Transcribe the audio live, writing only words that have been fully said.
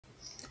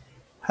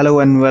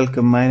Hello and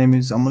welcome. My name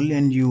is Amul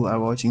and you are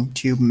watching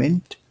Tube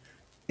Mint.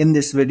 In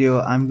this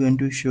video, I'm going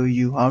to show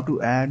you how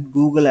to add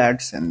Google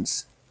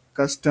AdSense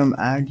custom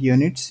ad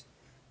units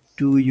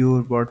to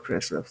your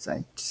WordPress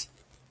websites.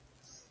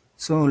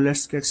 So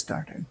let's get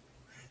started.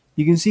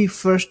 You can see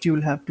first you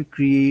will have to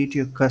create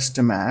your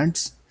custom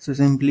ads. So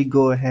simply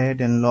go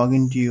ahead and log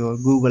into your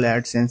Google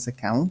AdSense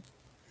account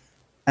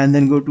and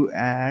then go to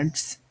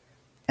ads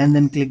and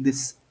then click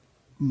this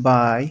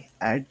buy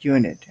ad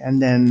unit,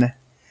 and then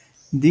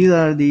these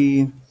are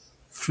the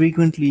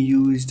frequently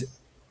used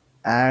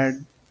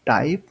ad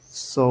type.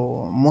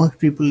 So most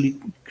people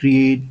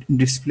create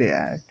display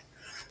ad.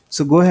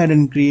 So go ahead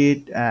and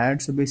create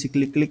ad. So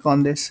basically click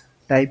on this,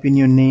 type in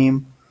your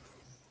name,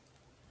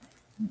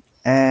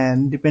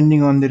 and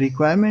depending on the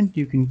requirement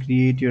you can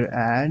create your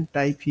ad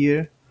type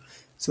here.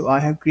 So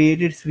I have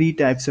created three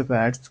types of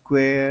ads: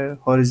 square,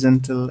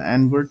 horizontal,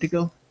 and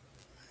vertical.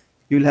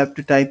 You'll have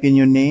to type in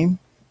your name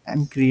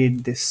and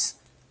create this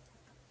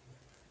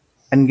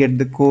and get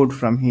the code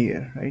from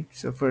here, right?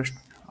 So first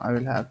I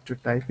will have to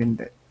type in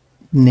the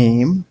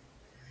name,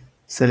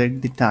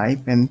 select the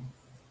type, and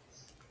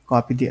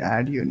copy the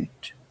ad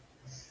unit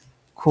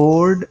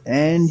code.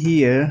 And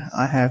here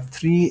I have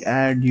three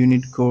ad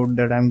unit code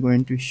that I'm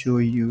going to show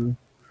you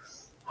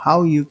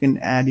how you can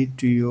add it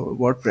to your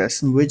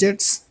WordPress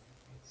widgets.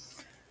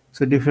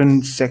 So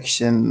different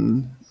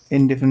section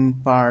in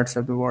different parts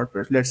of the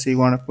WordPress. Let's say you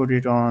want to put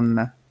it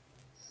on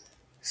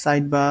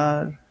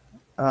sidebar,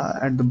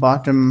 at the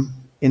bottom,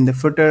 in the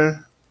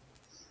footer.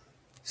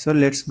 So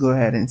let's go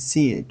ahead and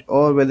see it,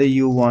 or whether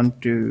you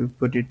want to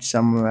put it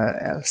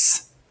somewhere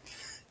else.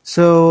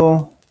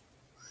 So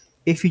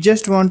if you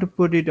just want to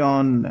put it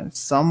on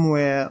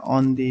somewhere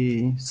on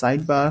the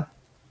sidebar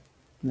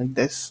like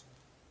this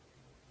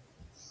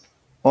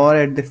or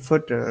at the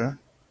footer,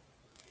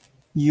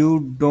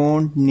 you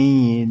don't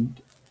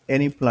need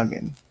any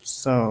plugin.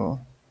 So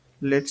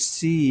let's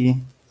see,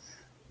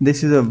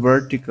 this is a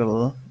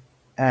vertical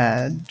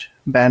ad,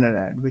 banner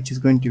ad, which is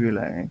going to be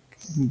like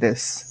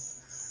this.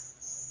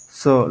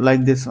 So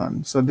like this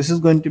one. So this is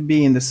going to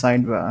be in the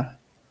sidebar.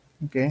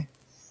 Okay.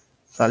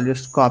 So I'll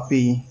just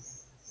copy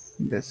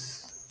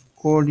this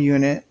code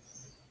unit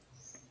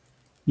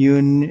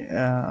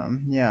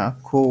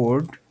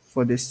code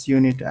for this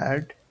unit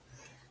ad,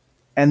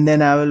 and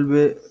then I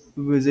will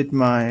visit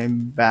my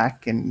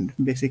backend,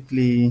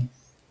 basically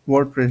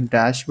WordPress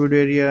dashboard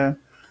area,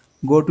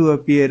 go to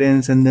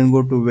appearance, and then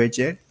go to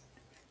widget,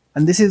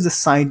 and this is the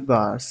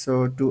sidebar.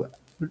 So to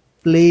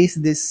place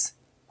this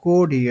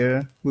code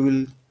here, we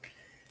will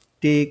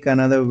take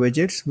another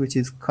widget, which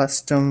is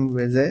custom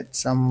widget,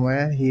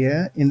 somewhere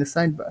here in the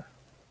sidebar,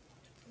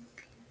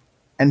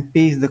 and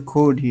paste the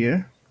code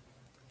here.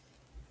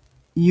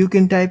 You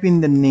can type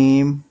in the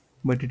name,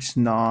 but it's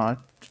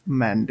not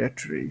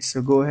mandatory.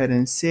 So go ahead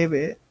and save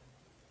it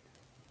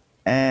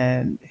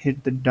and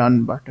hit the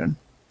done button.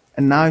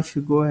 And now if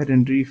you go ahead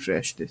and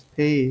refresh this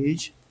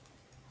page,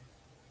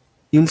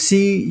 you'll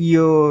see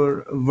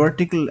your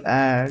vertical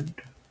ad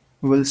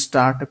will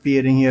start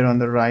appearing here on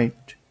the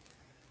right,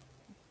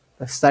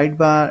 the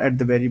sidebar at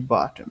the very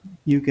bottom.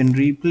 You can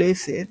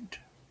replace it.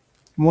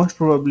 Most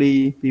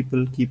probably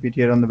people keep it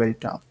here on the very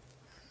top.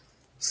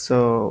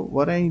 So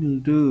what I'll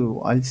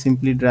do, I'll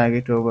simply drag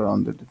it over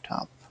onto the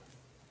top.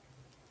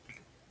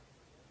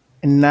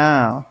 And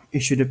now it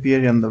should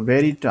appear on the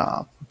very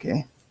top.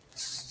 Okay,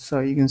 so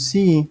you can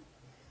see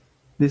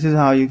this is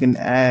how you can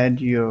add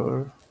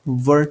your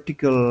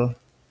vertical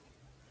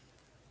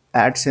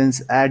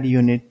AdSense ad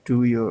unit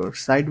to your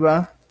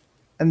sidebar,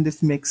 and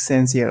this makes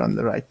sense here on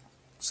the right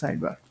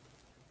sidebar.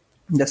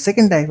 The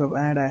second type of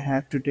ad I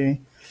have today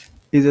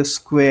is a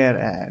square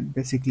ad,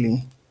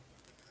 basically.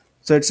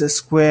 So it's a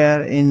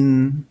square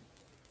in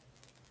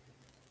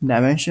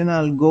dimension.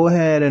 I'll go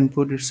ahead and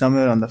put it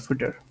somewhere on the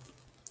footer.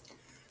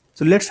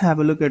 So let's have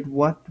a look at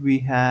what we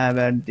have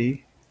at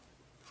the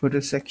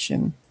footer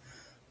section.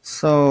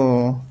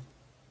 So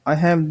I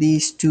have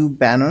these two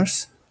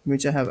banners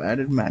which I have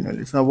added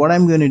manually. So what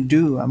I'm going to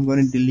do, I'm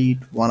going to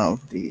delete one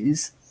of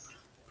these,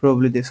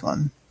 probably this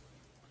one.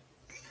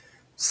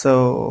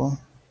 So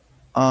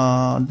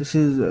this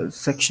is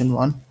section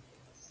 1,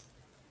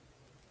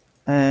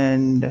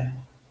 and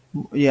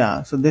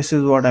yeah, so this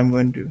is what I'm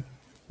going to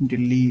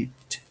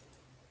delete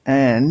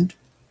and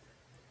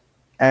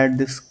add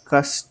this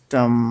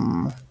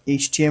custom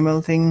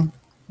HTML thing.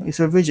 It's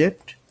a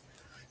widget,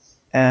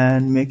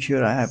 and make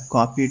sure I have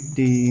copied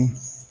the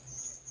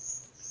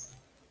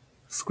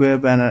square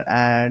banner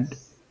ad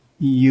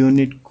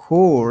unit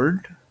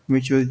code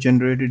which was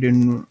generated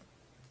in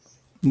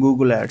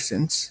Google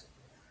AdSense,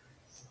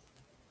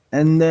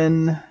 and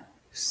then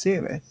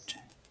save it.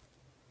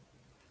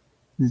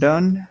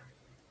 Done.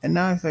 And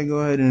now if I go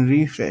ahead and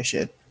refresh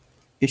it,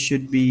 it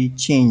should be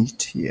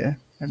changed here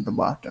at the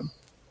bottom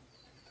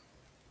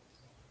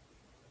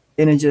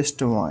in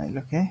just a while.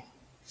 Okay,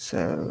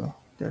 so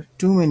there are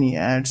too many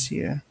ads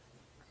here.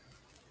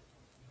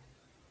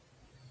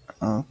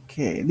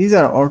 Okay, these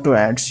are auto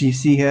ads you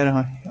see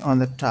here on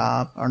the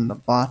top, on the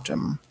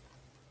bottom.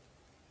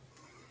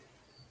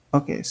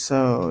 Okay,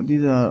 so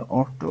these are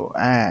auto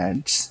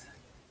ads.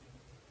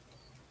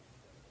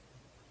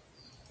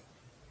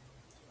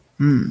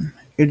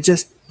 It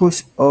just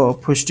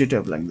pushed it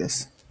up like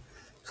this.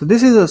 So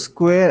this is a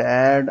square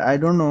ad. I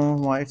don't know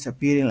why it's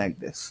appearing like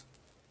this.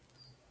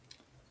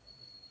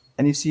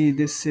 And you see,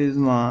 this is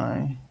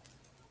my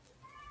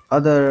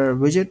other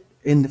widget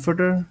in the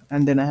footer,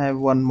 and then I have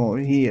one more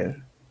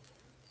here.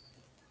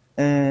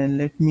 And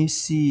let me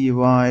see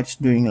why it's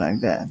doing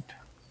like that.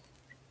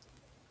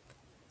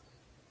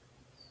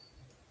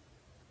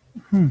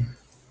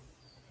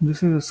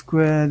 This is a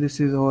square, this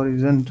is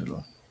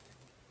horizontal.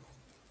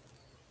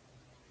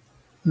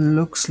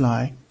 Looks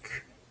like.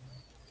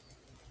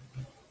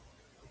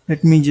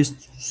 Let me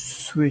just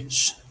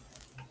switch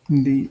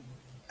the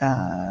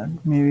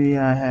ad. Maybe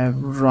I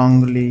have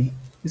wrongly.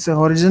 It's a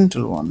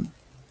horizontal one,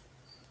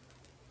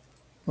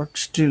 but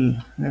still,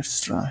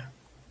 let's try.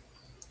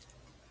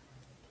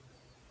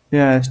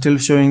 Yeah, still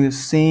showing the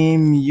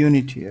same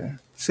unit here.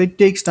 So it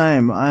takes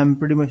time. I'm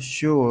pretty much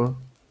sure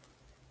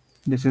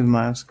this is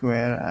my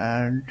square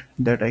ad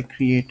that I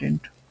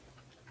created.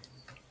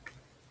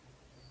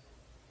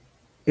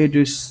 It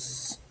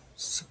is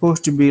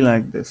supposed to be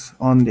like this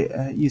on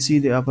the you see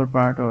the upper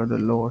part or the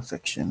lower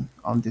section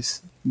on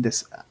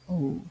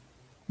oh,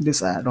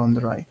 this ad on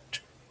the right.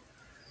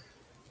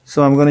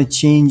 So I'm going to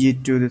change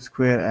it to the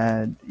square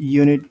ad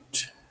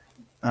unit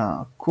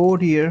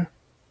code here.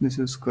 This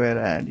is square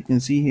ad, you can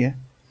see here,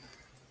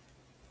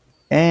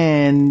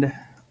 and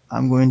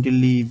I'm going to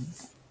leave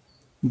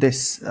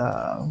this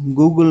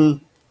Google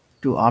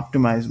to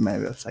optimize my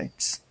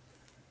websites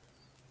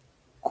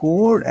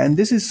code. And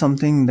this is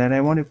something that I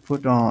want to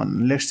put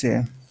on, let's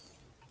say,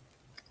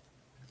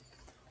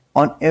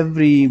 on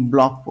every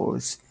blog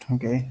post.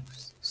 Okay,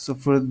 so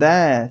for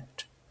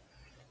that,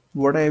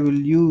 what I will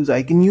use,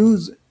 I can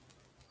use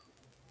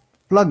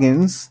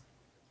plugins,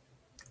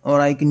 or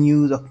I can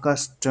use a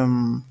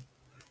custom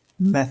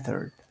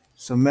method.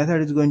 So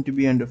method is going to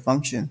be under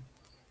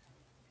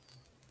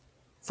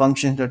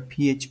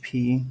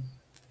functions.php.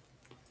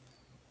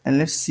 And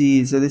let's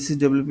see, so this is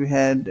wp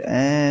head,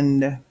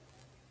 and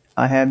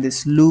I have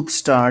this loop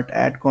start,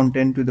 add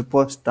content to the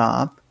post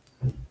top,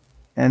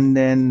 and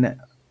then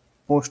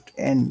post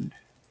end.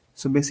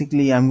 So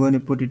basically I'm going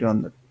to put it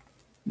on the,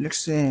 let's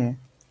say,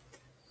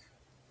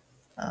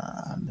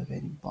 on the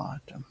very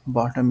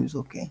bottom is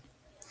okay.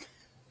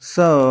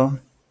 So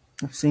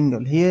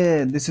single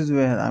here, this is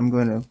where I'm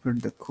going to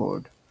put the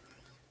code.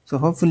 So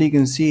hopefully you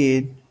can see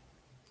it.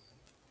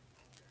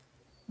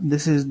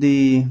 This is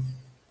the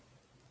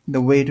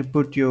way to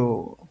put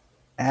your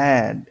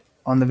ad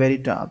on the very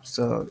top.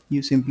 So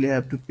you simply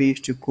have to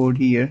paste your code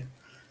here,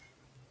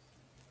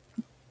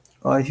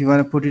 or if you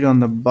want to put it on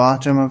the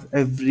bottom of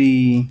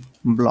every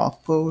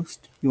blog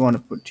post, you want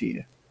to put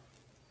here.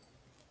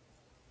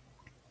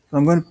 So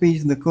I'm going to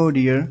paste the code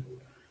here,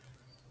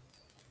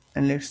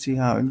 and let's see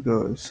how it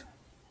goes.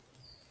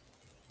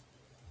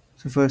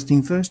 So first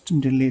thing first,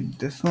 delete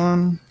this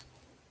one.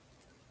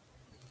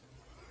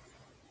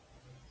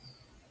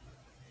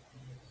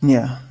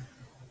 Yeah,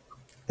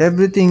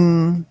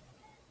 everything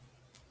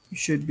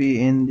should be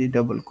in the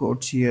double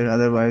quotes here,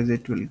 otherwise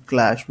it will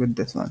clash with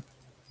this one.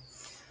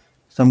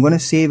 So I'm going to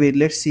save it.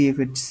 Let's see if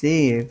it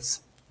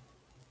saves.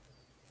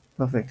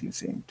 Perfectly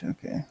saved.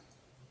 Okay.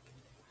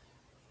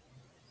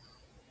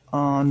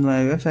 On my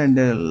website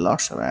there are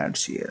lots of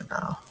ads here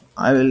now.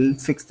 I will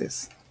fix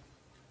this.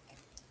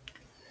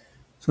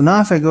 So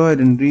now if I go ahead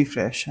and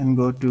refresh and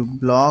go to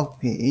blog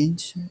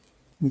page,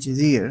 which is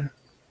here,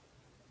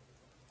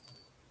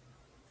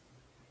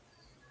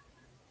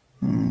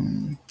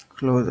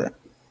 close it,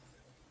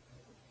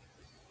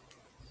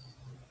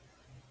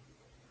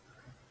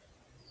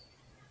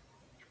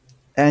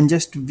 and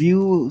just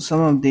view some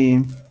of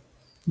the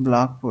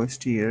blog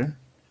post here,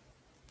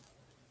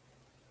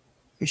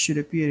 it should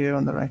appear here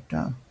on the right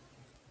tab.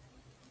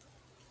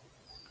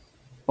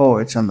 Oh,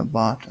 it's on the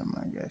bottom,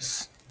 I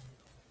guess.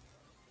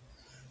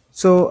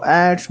 So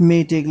ads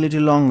may take a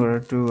little longer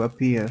to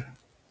appear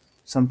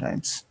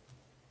sometimes.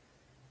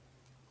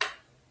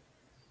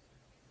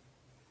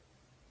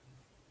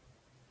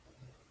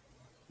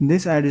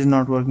 This ad is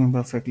not working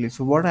perfectly.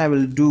 So what I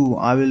will do,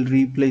 I will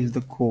replace the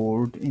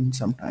code in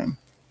some time.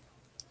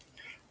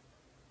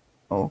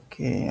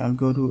 Okay, I'll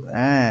go to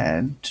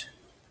ad,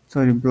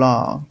 sorry,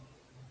 blog,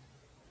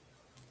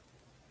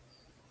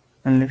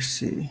 and let's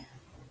see.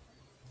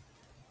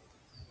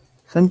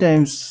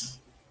 Sometimes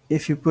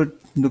if you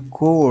put the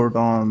code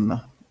on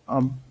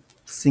a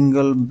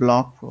single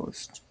blog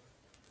post,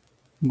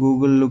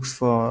 Google looks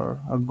for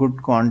a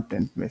good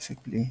content,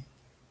 basically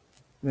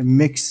the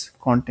mixed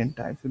content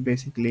type. So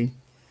basically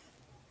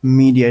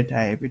media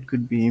type, it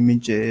could be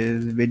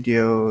images,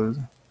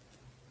 videos,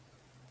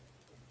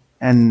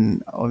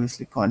 and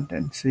obviously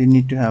content. So you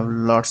need to have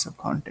lots of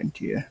content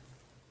here.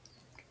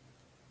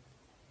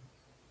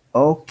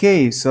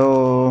 Okay,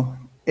 so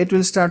it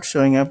will start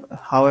showing up.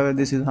 However,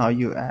 this is how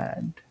you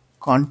add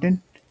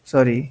content,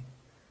 sorry,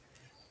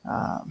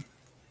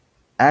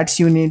 ads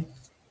unit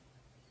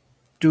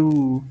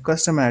to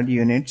custom ad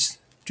units.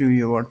 to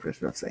your WordPress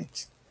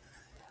websites.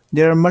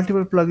 There are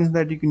multiple plugins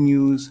that you can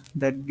use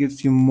that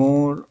gives you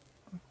more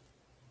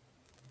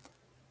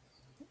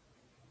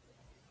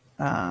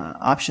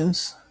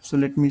options. So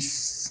let me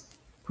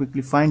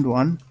quickly find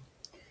one.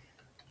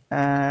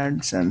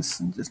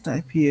 AdSense, just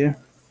type here,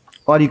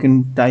 or you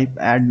can type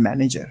Ad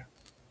Manager.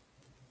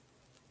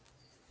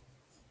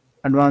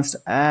 Advanced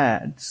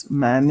Ads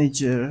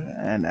Manager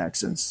and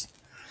AdSense.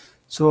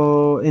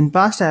 So in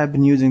past I have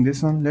been using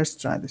this one. Let's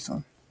try this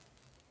one.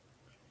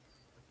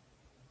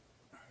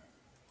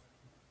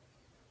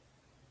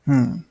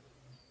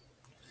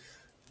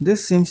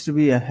 This seems to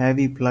be a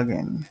heavy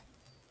plugin.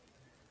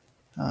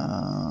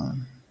 Uh,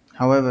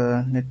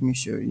 However, let me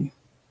show you.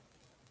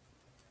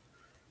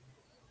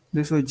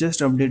 This was just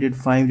updated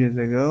 5 days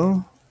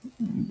ago.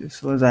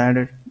 This was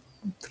added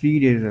 3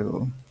 days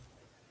ago.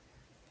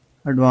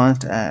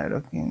 Advanced ad,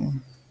 okay.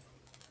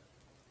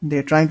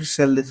 They're trying to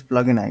sell this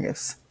plugin, I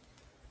guess.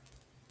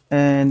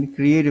 And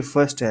create a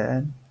first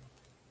ad,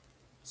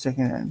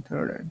 second ad,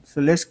 third ad. So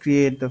let's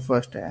create the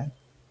first ad.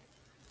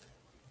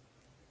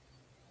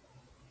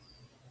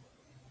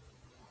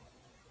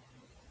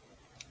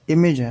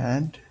 Image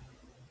ad.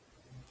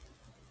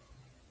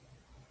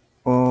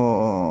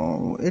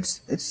 Oh,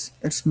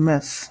 it's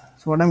mess.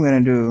 So what I'm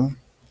gonna do,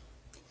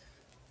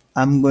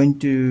 I'm going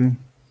to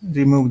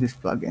remove this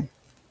plugin,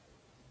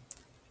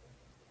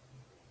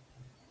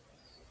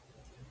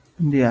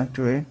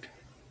 deactivate.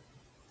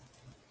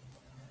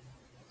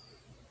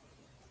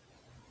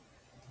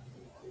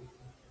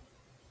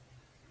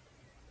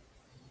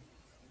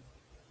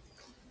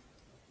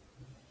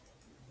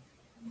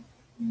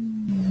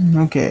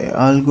 Okay,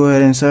 I'll go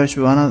ahead and search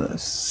one other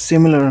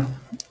similar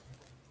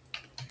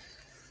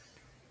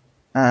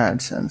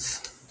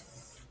AdSense,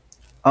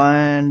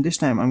 and this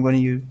time I'm going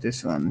to use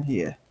this one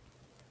here.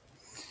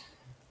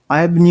 I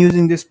have been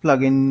using this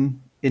plugin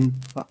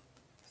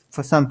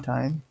for some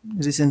time.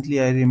 Recently,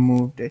 I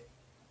removed it,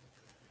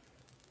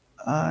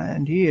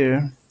 and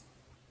here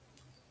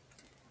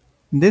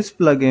this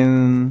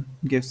plugin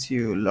gives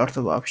you lots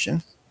of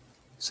options.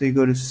 So you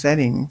go to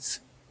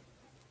settings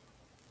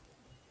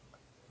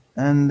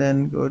and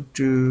then go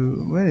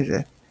to, where is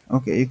it?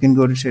 Okay, you can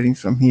go to settings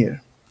from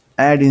here.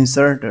 Add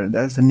inserter,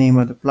 that's the name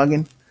of the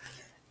plugin.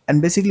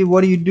 And basically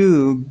what you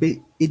do,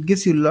 it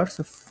gives you lots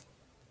of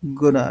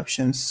good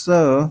options.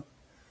 So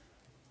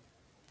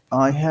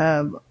I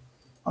have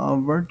a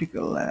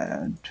vertical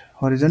and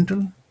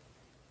horizontal.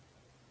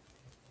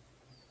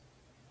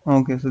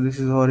 Okay, so this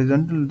is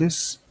horizontal.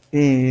 This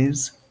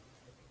is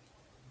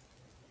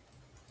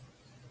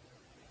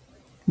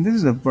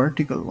a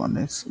vertical one.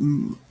 It's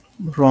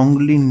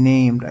wrongly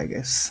named, I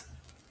guess.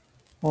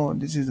 Oh,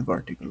 this is the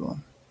vertical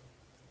one.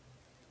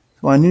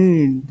 So I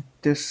need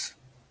this.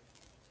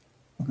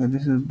 Okay,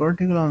 this is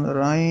vertical on the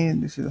right.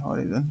 This is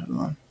horizontal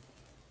one.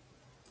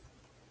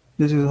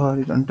 This is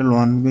horizontal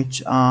one,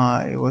 which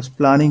I was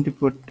planning to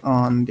put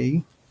on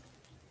the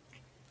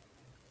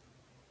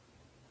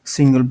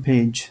single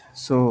page.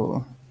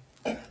 So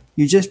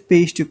you just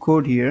paste your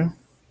code here,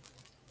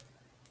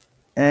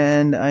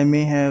 and I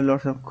may have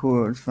lots of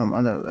codes from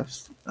other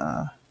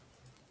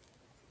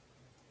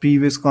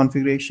previous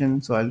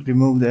configuration, so I'll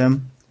remove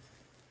them.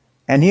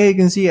 And here you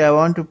can see I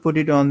want to put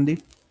it on the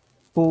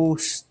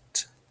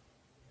posts,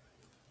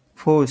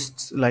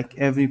 like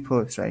every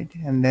post, right?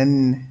 And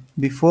then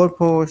before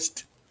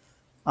post,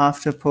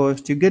 after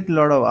post, you get a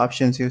lot of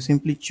options. You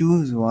simply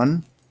choose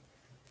one,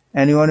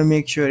 and you want to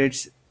make sure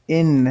it's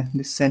in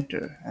the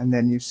center, and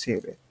then you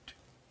save it.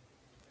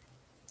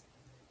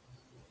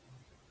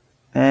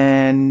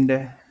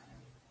 And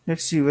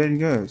let's see where it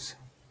goes.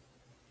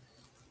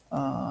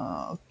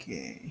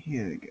 Okay,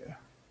 here we go.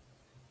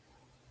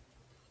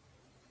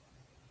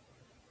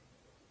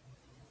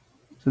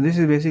 So this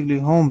is basically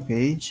home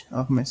page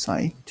of my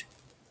site.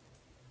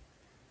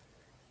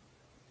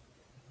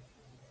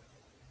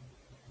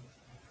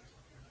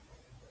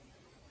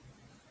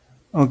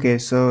 Okay,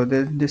 so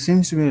there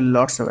seems to be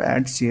lots of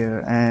ads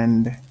here,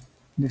 and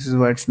this is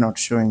why it's not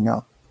showing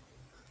up.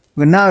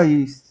 But now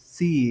you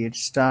see it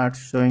starts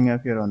showing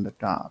up here on the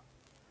top.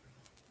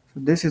 So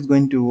this is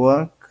going to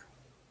work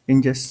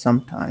in just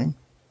some time.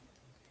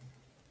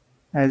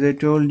 As I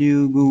told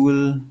you,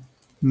 Google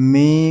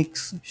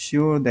makes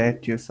sure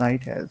that your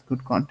site has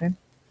good content.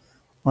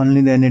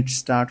 Only then it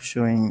starts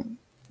showing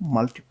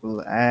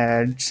multiple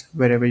ads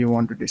wherever you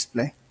want to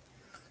display.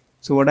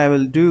 So what I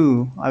will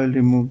do, I will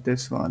remove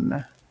this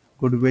one.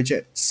 Go to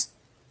widgets.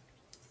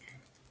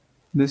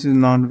 This is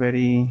not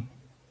very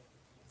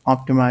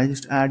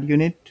optimized ad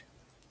unit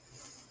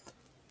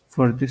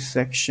for this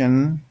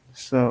section.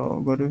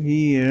 So go to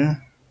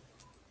here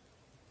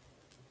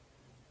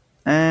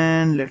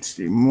and let's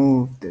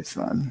remove this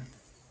one.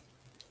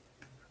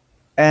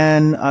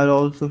 And I'll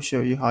also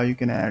show you how you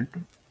can add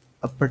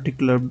a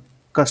particular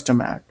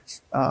custom ad,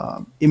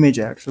 image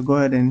ad. So go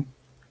ahead and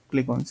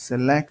click on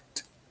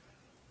select,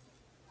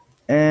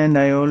 and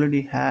I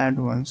already had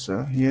one,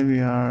 so here we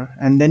are.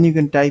 And then you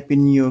can type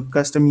in your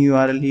custom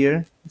URL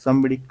here. If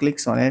somebody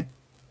clicks on it,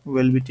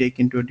 will be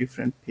taken to a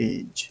different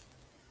page.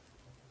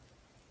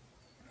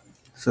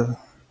 So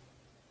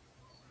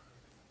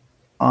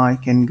I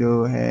can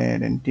go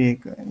ahead and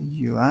take a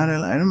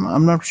URL.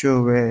 I'm not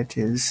sure where it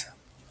is.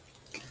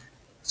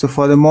 So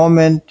for the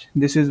moment,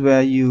 this is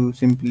where you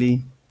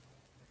simply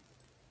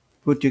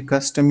put your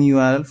custom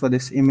URL for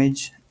this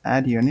image,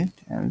 add unit,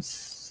 and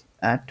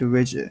add to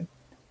widget.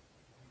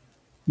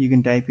 You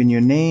can type in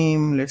your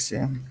name, let's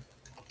say.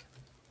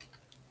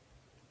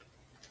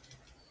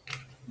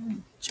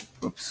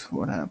 Oops,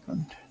 what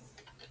happened?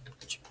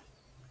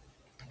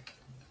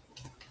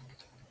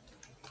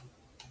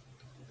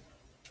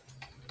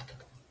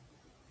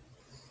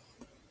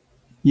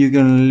 You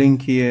can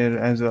link here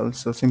as well.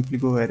 So simply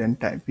go ahead and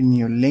type in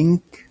your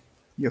link,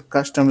 your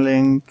custom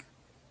link,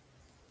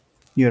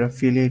 your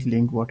affiliate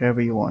link,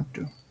 whatever you want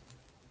to.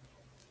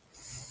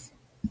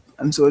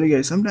 I'm sorry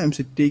guys,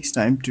 sometimes it takes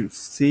time to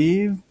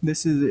save.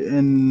 This is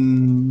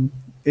an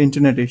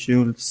internet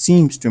issue,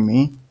 seems to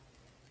me.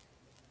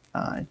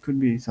 It could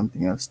be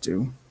something else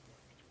too.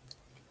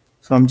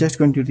 So I'm just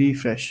going to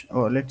refresh.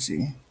 Oh, let's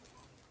see.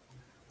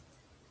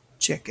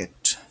 Check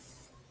it.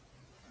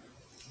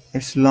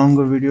 It's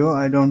longer video.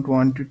 I don't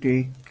want to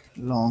take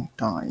long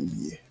time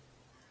here.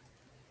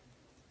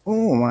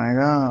 Oh my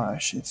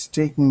gosh, it's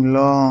taking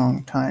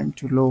long time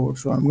to load.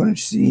 So I'm going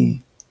to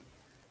see,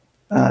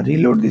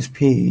 reload this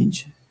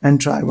page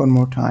and try one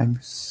more time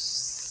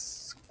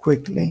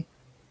quickly.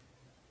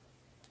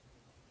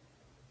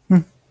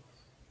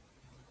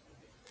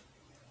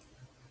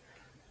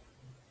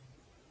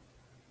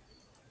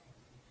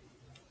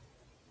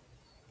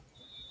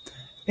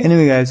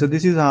 Anyway guys, so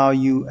this is how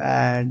you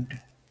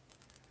add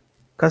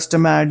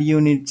custom ad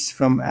units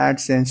from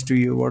AdSense to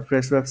your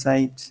WordPress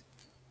website.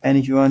 And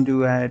if you want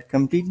to add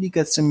completely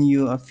custom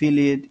you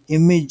affiliate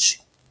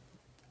image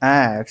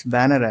ads,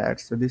 banner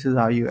ads, so this is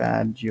how you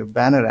add your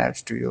banner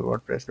ads to your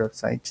WordPress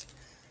website.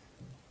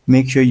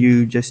 Make sure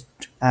you just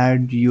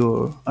add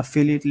your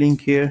affiliate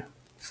link here.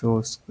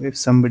 So if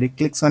somebody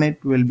clicks on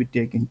it, will be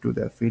taken to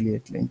the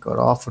affiliate link or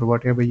offer,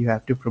 whatever you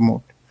have to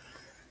promote.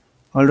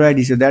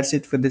 Alrighty, so that's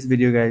it for this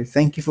video guys.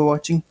 Thank you for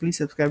watching. Please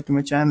subscribe to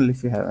my channel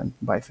if you haven't.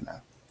 Bye for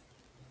now.